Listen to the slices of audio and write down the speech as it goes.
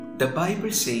The Bible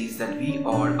says that we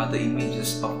all are the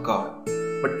images of God.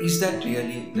 But is that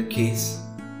really the case?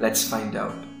 Let's find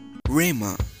out.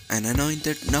 Rhema, an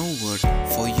anointed now word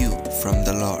for you from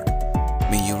the Lord.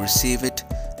 May you receive it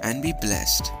and be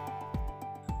blessed.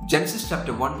 Genesis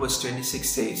chapter 1 verse 26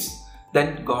 says,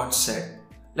 Then God said,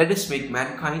 Let us make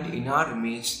mankind in our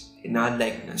image, in our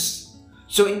likeness.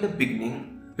 So in the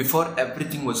beginning, before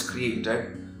everything was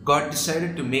created, God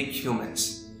decided to make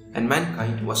humans. And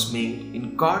mankind was made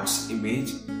in God's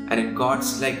image and in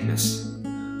God's likeness.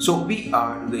 So we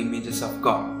are the images of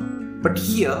God. But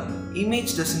here,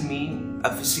 image doesn't mean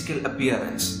a physical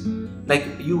appearance. Like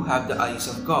you have the eyes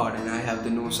of God and I have the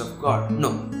nose of God.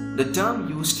 No, the term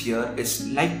used here is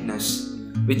likeness,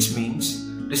 which means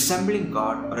resembling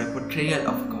God or a portrayal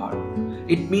of God.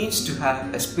 It means to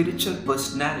have a spiritual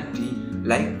personality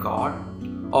like God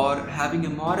or having a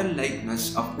moral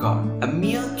likeness of God. A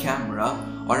mere camera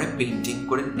or a painting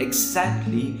couldn't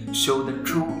exactly show the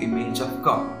true image of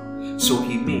God. So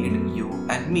He made you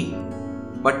and me.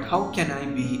 But how can I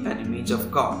be an image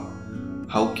of God?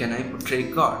 How can I portray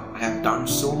God? I have done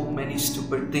so many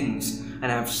stupid things and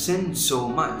I have sinned so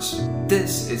much.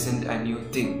 This isn't a new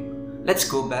thing. Let's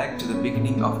go back to the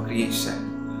beginning of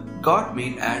creation. God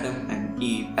made Adam and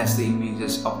Eve as the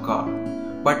images of God.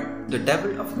 But the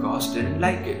devil, of course, didn't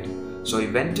like it. So he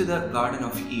went to the Garden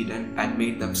of Eden and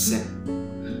made them sin.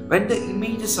 When the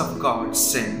images of God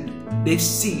sinned, they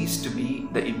ceased to be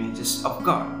the images of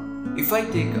God. If I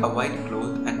take a white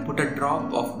cloth and put a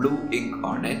drop of blue ink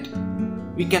on it,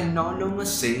 we can no longer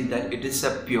say that it is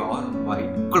a pure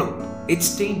white cloth.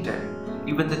 It's tainted.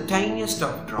 Even the tiniest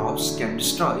of drops can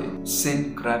destroy it.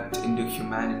 Sin crept into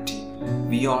humanity.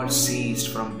 We all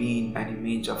ceased from being an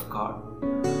image of God.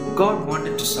 God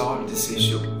wanted to solve this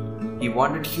issue. He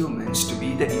wanted humans to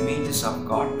be the images of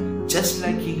God just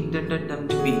like He intended them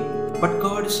to be. But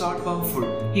God is all powerful.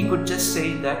 He could just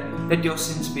say that, let your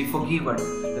sins be forgiven,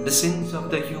 let the sins of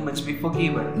the humans be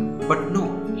forgiven. But no,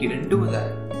 He didn't do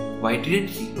that. Why didn't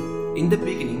He? In the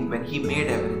beginning, when He made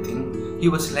everything, He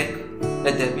was like,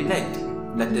 let there be light,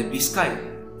 let there be sky.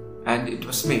 And it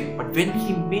was made. But when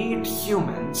He made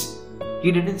humans,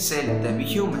 He didn't say, let there be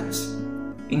humans.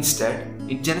 Instead,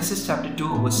 in Genesis chapter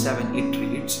 2 verse 7 it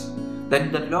reads,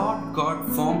 Then the Lord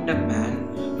God formed a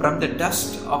man from the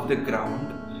dust of the ground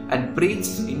and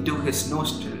breathed into his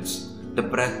nostrils the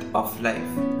breath of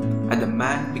life, and the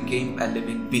man became a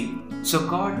living being. So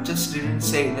God just didn't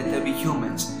say let there be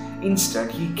humans.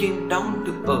 Instead, He came down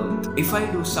to earth. If I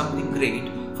do something great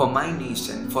for my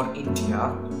nation, for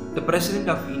India, the President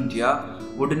of India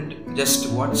wouldn't just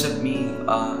WhatsApp me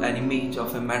an image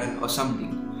of a medal or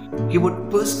something. He would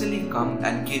personally come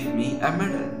and give me a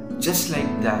medal. Just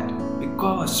like that,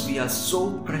 because we are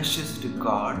so precious to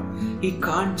God, He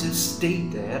can't just stay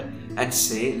there and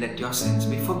say, let your sins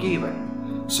be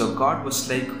forgiven. So God was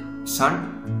like,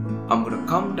 son, I'm going to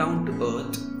come down to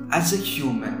earth as a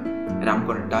human and I'm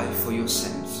going to die for your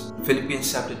sins.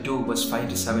 Philippians chapter 2 verse 5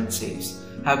 to 7 says,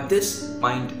 Have this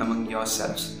mind among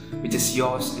yourselves, which is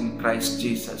yours in Christ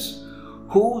Jesus,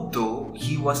 who though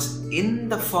He was in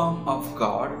the form of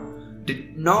God,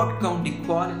 did not count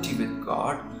equality with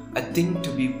God a thing to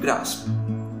be grasped,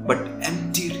 but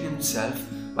emptied Himself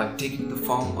by taking the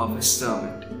form of a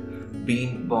servant,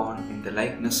 being born in the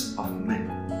likeness of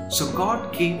men. So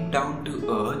God came down to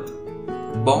earth,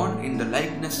 born in the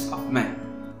likeness of men,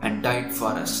 and died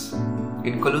for us.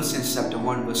 In Colossians chapter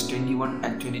 1 verse 21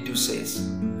 and 22 says,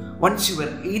 Once you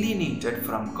were alienated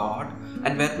from God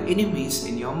and were enemies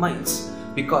in your minds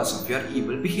because of your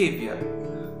evil behavior,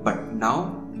 but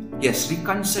now He has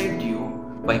reconciled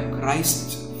you by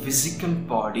Christ's physical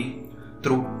body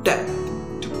through death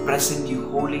to present you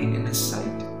holy in His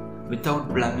sight,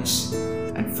 without blemish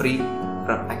and free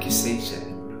from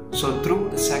accusation. So through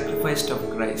the sacrifice of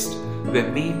Christ, we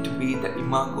are made to be the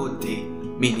imago Dei,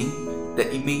 meaning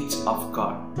the image of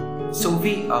God. So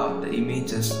we are the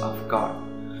images of God.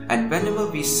 And whenever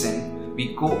we sin,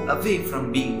 we go away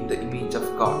from being the image of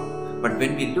God. But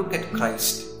when we look at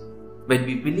Christ, when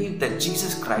we believe that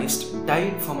Jesus Christ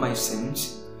died for my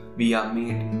sins, we are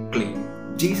made clean.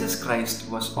 Jesus Christ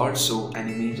was also an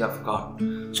image of God.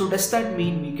 So does that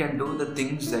mean we can do the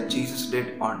things that Jesus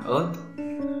did on earth?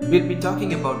 We'll be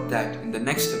talking about that in the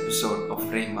next episode of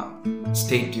Rhema.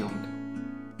 Stay tuned.